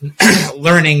rather than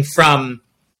learning from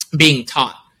being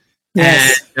taught.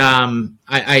 Yes. And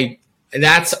I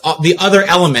that's the other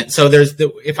element. So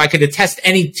if I could attest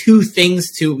any two things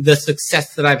to the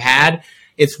success that I've had,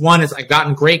 I've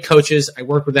gotten great coaches. I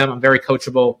work with them. I'm very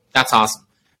coachable. That's awesome.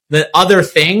 The other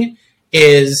thing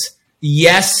is,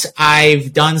 yes,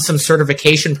 I've done some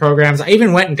certification programs. I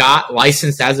even went and got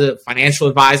licensed as a financial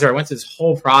advisor. I went through this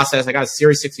whole process. I got a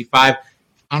Series 65.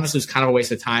 Honestly, it was kind of a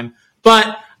waste of time.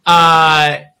 But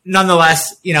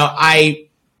nonetheless, I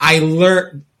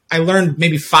learned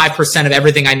maybe 5% of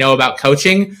everything I know about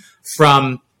coaching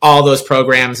from all those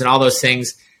programs and all those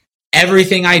things.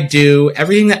 Everything I do,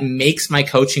 everything that makes my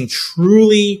coaching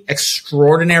truly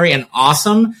extraordinary and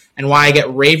awesome, and why I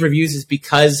get rave reviews, is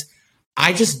because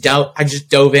I just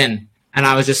dove in, and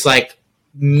I was just like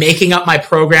making up my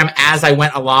program as I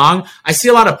went along. I see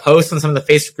a lot of posts on some of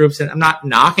the Facebook groups, and I'm not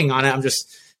knocking on it. I'm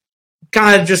just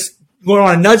kind of just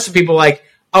want to nudge some people like,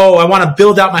 oh, I want to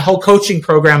build out my whole coaching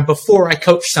program before I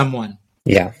coach someone.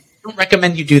 Yeah. I don't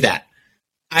recommend you do that.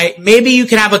 Maybe you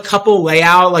can have a couple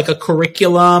layout, like a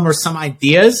curriculum or some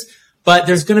ideas, but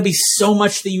there's going to be so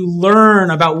much that you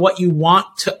learn about what you want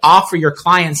to offer your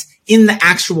clients in the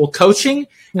actual coaching.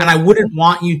 And I wouldn't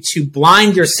want you to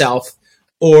blind yourself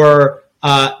or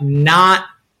not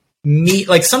meet.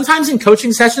 Like sometimes in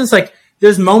coaching sessions, like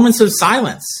there's moments of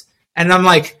silence, and I'm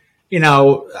like,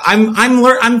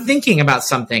 I'm thinking about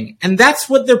something, and that's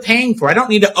what they're paying for. I don't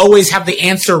need to always have the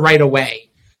answer right away.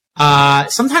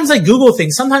 Sometimes I Google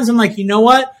things. Sometimes I'm like, you know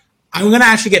what? I'm going to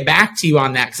actually get back to you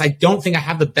on that because I don't think I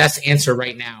have the best answer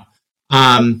right now.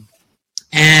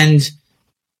 And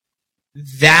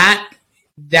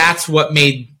that's what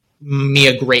made me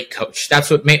a great coach. That's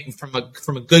what made from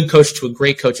a good coach to a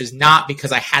great coach, is not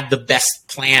because I had the best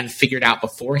plan figured out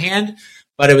beforehand,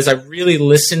 but it was I really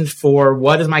listened for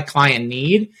what does my client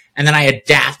need, and then I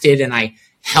adapted and I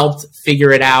helped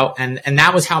figure it out, and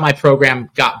that was how my program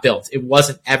got built. It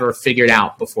wasn't ever figured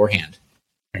out beforehand.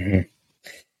 Mm-hmm.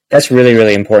 That's really,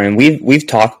 really important. We've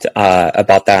talked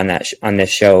about that on this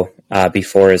show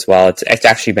before as well. It's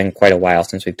actually been quite a while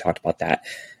since we've talked about that.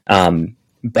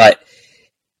 But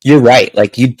you're right.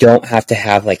 Like you don't have to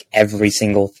have like every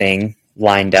single thing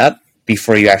lined up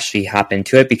before you actually hop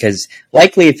into it, because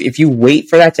likely if you wait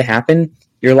for that to happen,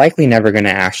 you're likely never going to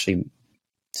actually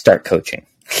start coaching.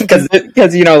 Because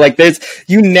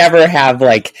you never have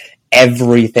like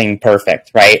everything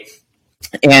perfect, right?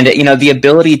 And the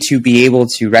ability to be able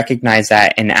to recognize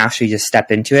that and actually just step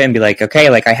into it and be like, okay,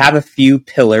 like I have a few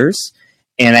pillars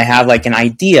and I have like an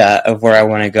idea of where I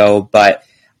want to go, but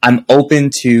I'm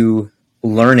open to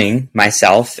learning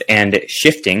myself and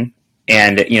shifting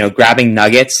and grabbing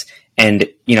nuggets and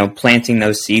planting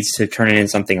those seeds to turn it into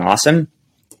something awesome.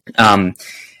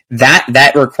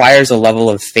 That requires a level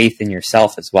of faith in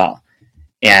yourself as well.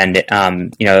 And,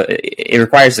 it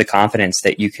requires the confidence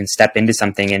that you can step into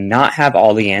something and not have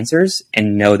all the answers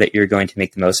and know that you're going to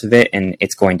make the most of it and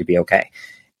it's going to be okay.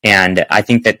 And I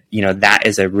think that, that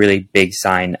is a really big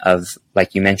sign of,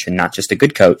 like you mentioned, not just a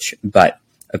good coach, but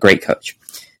a great coach.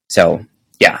 So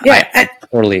yeah. I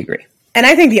totally agree. And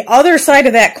I think the other side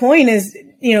of that coin is,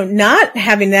 not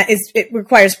having that it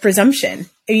requires presumption.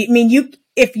 I mean,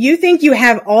 if you think you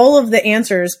have all of the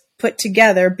answers put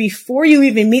together before you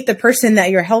even meet the person that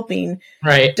you're helping,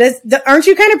 right? Aren't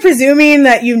you kind of presuming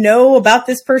that you know about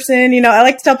this person? I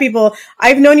like to tell people,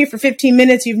 I've known you for 15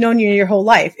 minutes. You've known you your whole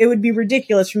life. It would be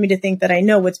ridiculous for me to think that I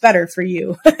know what's better for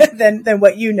you than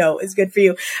what you know is good for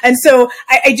you. And so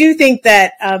I do think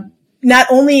that, not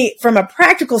only from a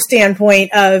practical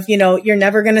standpoint of, you're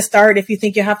never going to start if you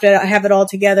think you have to have it all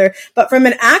together, but from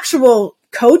an actual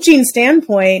coaching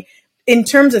standpoint, in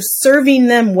terms of serving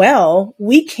them well,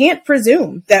 we can't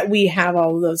presume that we have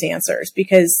all of those answers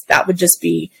because that would just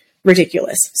be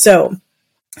ridiculous. So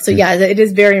yeah, it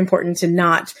is very important to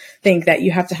not think that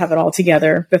you have to have it all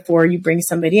together before you bring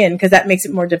somebody in, because that makes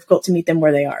it more difficult to meet them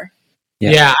where they are.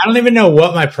 Yeah, I don't even know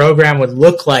what my program would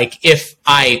look like if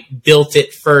I built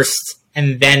it first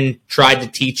and then tried to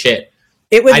teach it.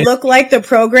 It would look like the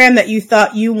program that you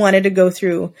thought you wanted to go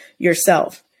through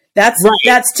yourself.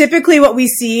 That's typically what we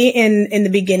see in the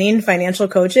beginning, financial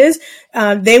coaches.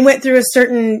 They went through a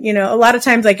certain, a lot of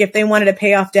times, like if they wanted to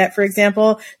pay off debt, for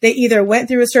example, they either went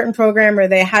through a certain program or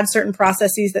they had certain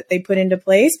processes that they put into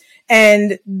place.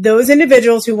 And those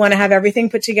individuals who want to have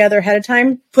everything put together ahead of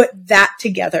time, put that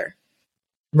together.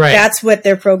 Right. That's what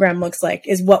their program looks like,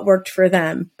 is what worked for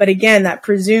them. But again, that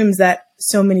presumes that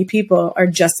so many people are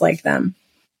just like them.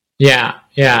 Yeah.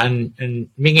 And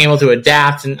being able to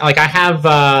adapt, and like I have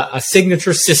a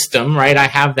signature system, right? I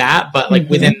have that, but like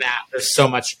within that, there's so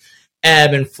much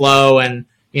ebb and flow. And,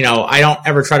 I don't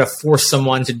ever try to force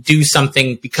someone to do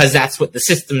something because that's what the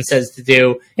system says to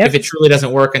do. Yep. If it truly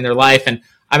doesn't work in their life. And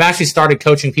I've actually started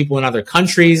coaching people in other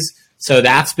countries. So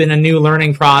that's been a new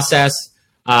learning process.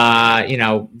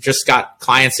 Just got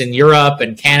clients in Europe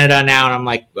and Canada now. And I'm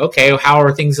like, okay, how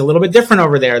are things a little bit different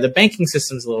over there? The banking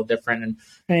system's a little different. And,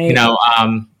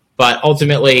 right. But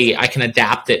ultimately I can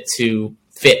adapt it to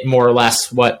fit more or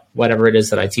less whatever it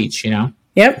is that I teach,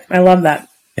 Yep. I love that.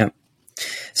 Yep.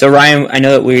 So Ryan, I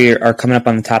know that we are coming up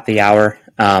on the top of the hour.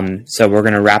 So we're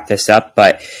going to wrap this up,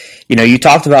 but you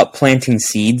talked about planting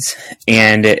seeds,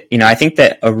 and I think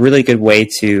that a really good way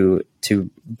to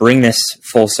bring this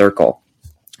full circle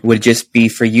would just be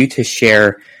for you to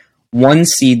share one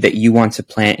seed that you want to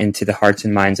plant into the hearts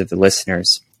and minds of the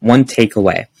listeners, one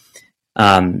takeaway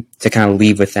to kind of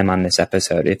leave with them on this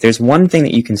episode. If there's one thing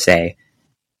that you can say,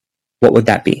 what would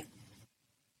that be?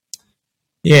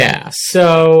 Yeah,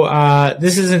 so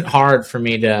this isn't hard for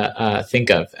me to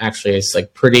think of. Actually, it's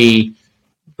like pretty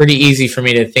easy for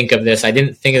me to think of this. I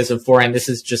didn't think of this beforehand. This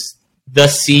is just the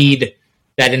seed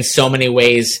that in so many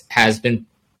ways has been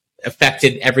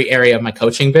affected every area of my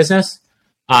coaching business,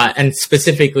 and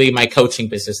specifically my coaching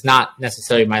business, not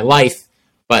necessarily my life,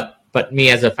 but me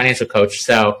as a financial coach.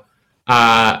 So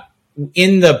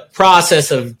in the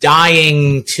process of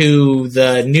dying to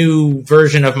the new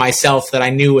version of myself that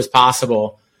I knew was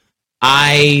possible,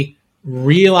 I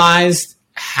realized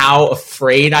how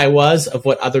afraid I was of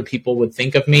what other people would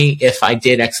think of me if I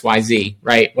did XYZ,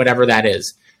 right? Whatever that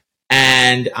is.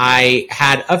 And I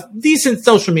had a decent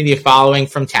social media following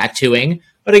from tattooing.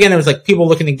 But again, it was like people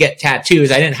looking to get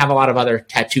tattoos. I didn't have a lot of other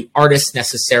tattoo artists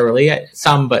necessarily,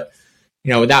 some, but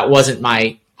that wasn't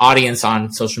my audience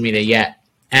on social media yet.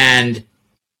 And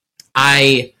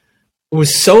I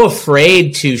was so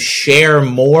afraid to share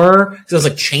more because I was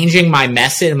like changing my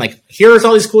message. I'm like, here's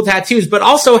all these cool tattoos, but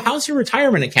also how's your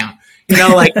retirement account?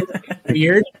 Like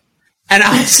weird. And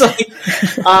I was like,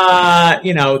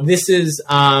 this is,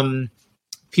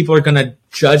 people are going to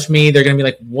judge me. They're going to be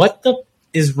like, what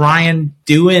is Ryan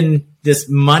doing this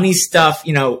money stuff?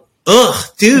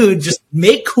 Dude, just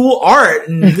make cool art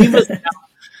and leave us alone.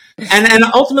 And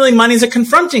ultimately money's a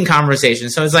confronting conversation.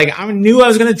 So it's like, I knew I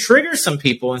was going to trigger some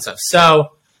people and stuff.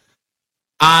 So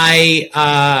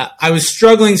I was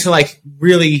struggling to like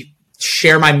really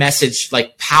share my message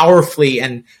like powerfully.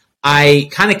 And I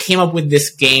kind of came up with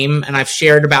this game, and I've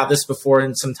shared about this before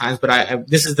and sometimes, but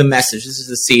this is the message. This is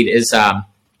the seed is, I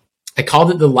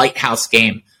called it the lighthouse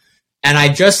game. And I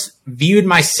just viewed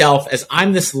myself as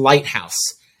I'm this lighthouse.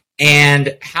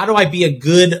 And how do I be a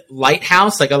good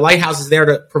lighthouse? Like a lighthouse is there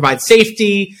to provide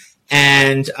safety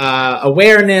and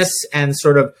awareness and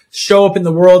sort of show up in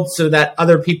the world so that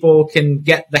other people can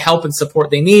get the help and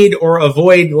support they need or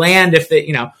avoid land if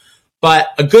they, but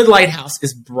a good lighthouse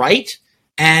is bright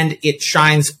and it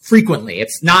shines frequently.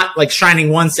 It's not like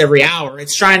shining once every hour.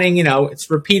 It's shining,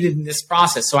 it's repeated in this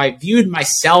process. So I viewed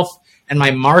myself and my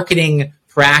marketing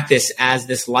practice as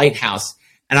this lighthouse.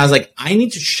 And I was like, I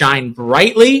need to shine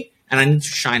brightly and I need to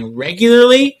shine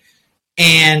regularly.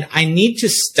 And I need to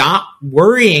stop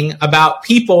worrying about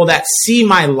people that see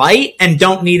my light and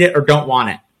don't need it or don't want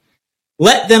it.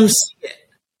 Let them see it.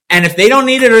 And if they don't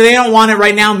need it or they don't want it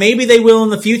right now, maybe they will in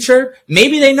the future.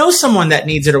 Maybe they know someone that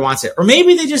needs it or wants it. Or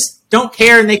maybe they just don't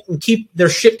care and they can their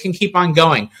ship can keep on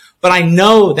going. But I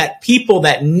know that people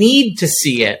that need to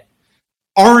see it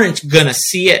aren't going to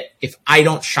see it if I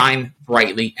don't shine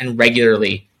brightly and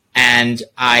regularly. And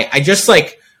I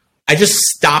just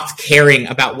stopped caring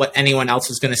about what anyone else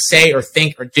was going to say or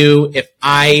think or do. If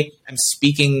I am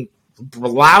speaking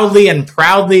loudly and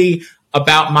proudly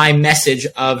about my message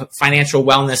of financial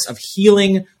wellness, of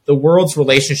healing the world's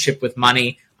relationship with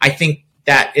money, I think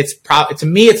that to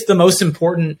me, it's the most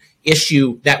important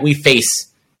issue that we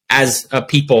face as a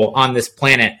people on this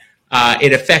planet.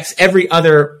 It affects every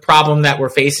other problem that we're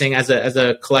facing as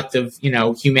a collective,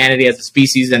 humanity, as a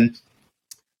species. And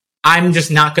I'm just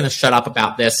not going to shut up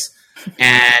about this.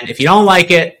 And if you don't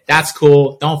like it, that's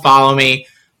cool. Don't follow me.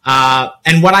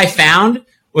 And what I found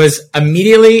was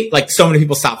immediately, like, so many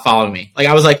people stopped following me. Like,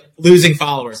 I was like losing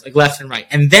followers, like left and right.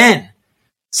 And then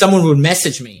someone would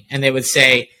message me and they would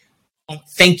say, oh,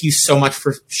 thank you so much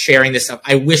for sharing this stuff.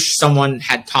 I wish someone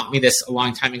had taught me this a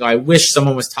long time ago. I wish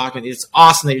someone was talking to me. It's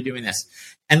awesome that you're doing this.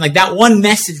 And like that one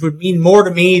message would mean more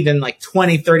to me than like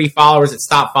 20, 30 followers that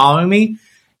stopped following me.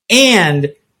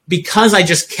 And because I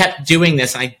just kept doing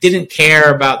this, I didn't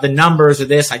care about the numbers or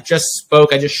this. I just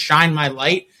spoke. I just shined my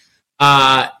light.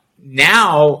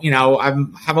 Now, I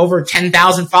have over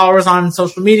 10,000 followers on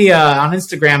social media, on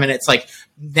Instagram, and it's like,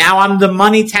 now I'm the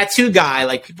money tattoo guy.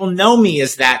 Like, people know me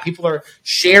as that. People are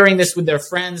sharing this with their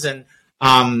friends, and,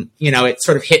 it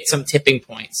sort of hit some tipping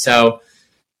point. So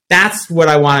that's what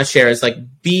I want to share is like,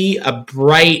 be a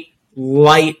bright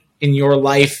light in your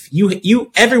life,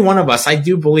 you, every one of us, I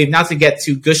do believe, not to get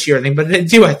too gushy or anything, but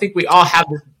I think we all have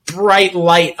this bright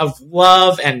light of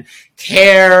love and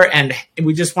care, and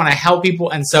we just want to help people.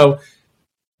 And so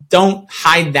don't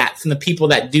hide that from the people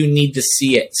that do need to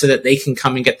see it so that they can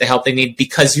come and get the help they need,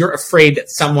 because you're afraid that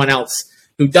someone else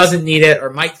who doesn't need it or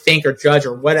might think or judge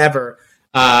or whatever,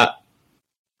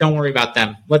 don't worry about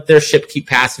them. Let their ship keep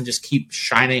passing. Just keep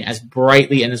shining as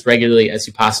brightly and as regularly as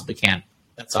you possibly can.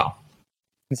 That's all.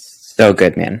 So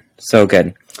good, man. So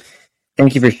good.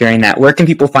 Thank you for sharing that. Where can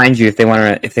people find you if they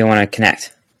want to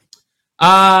connect?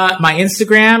 My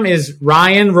Instagram is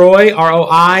Ryan Roy,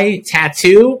 ROI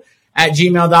tattoo at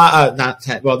gmail.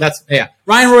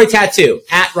 Ryan Roy Tattoo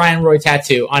at Ryan Roy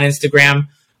Tattoo on Instagram.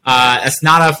 That's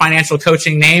not a financial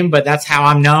coaching name, but that's how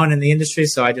I'm known in the industry,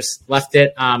 so I just left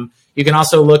it. You can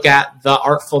also look at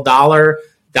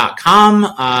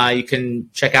theartfuldollar.com. You can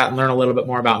check out and learn a little bit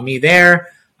more about me there.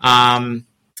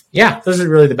 Those are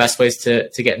really the best ways to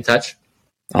get in touch.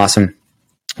 Awesome.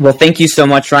 Well, thank you so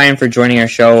much, Ryan, for joining our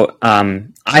show. I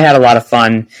had a lot of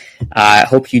fun. I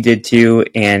hope you did too,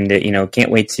 and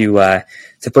can't wait to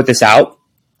put this out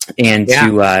and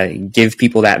to give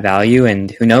people that value. And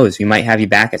who knows, we might have you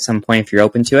back at some point if you're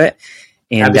open to it.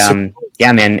 And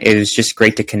man, it was just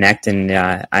great to connect, and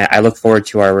I look forward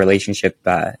to our relationship,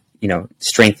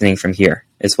 strengthening from here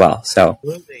as well. So,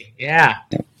 absolutely, yeah.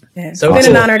 So it's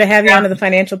been an honor to have you on the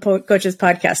Financial Coaches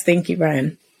Podcast. Thank you,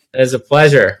 Ryan. It is a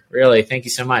pleasure, really. Thank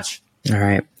you so much. All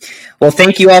right. Well,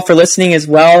 thank you all for listening as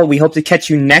well. We hope to catch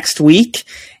you next week,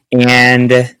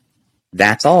 and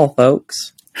that's all,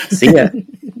 folks. See ya.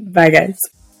 Bye, guys.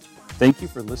 Thank you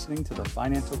for listening to the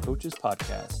Financial Coaches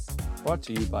Podcast, brought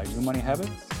to you by New Money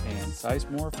Habits and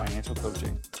Sizemore Financial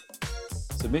Coaching.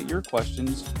 Submit your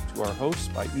questions to our hosts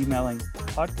by emailing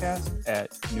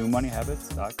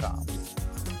podcast@newmoneyhabits.com.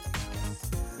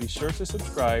 Be sure to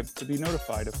subscribe to be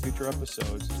notified of future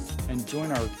episodes and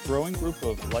join our growing group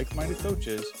of like-minded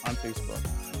coaches on Facebook.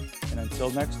 And until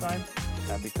next time,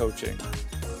 happy coaching.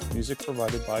 Music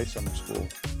provided by Summer School.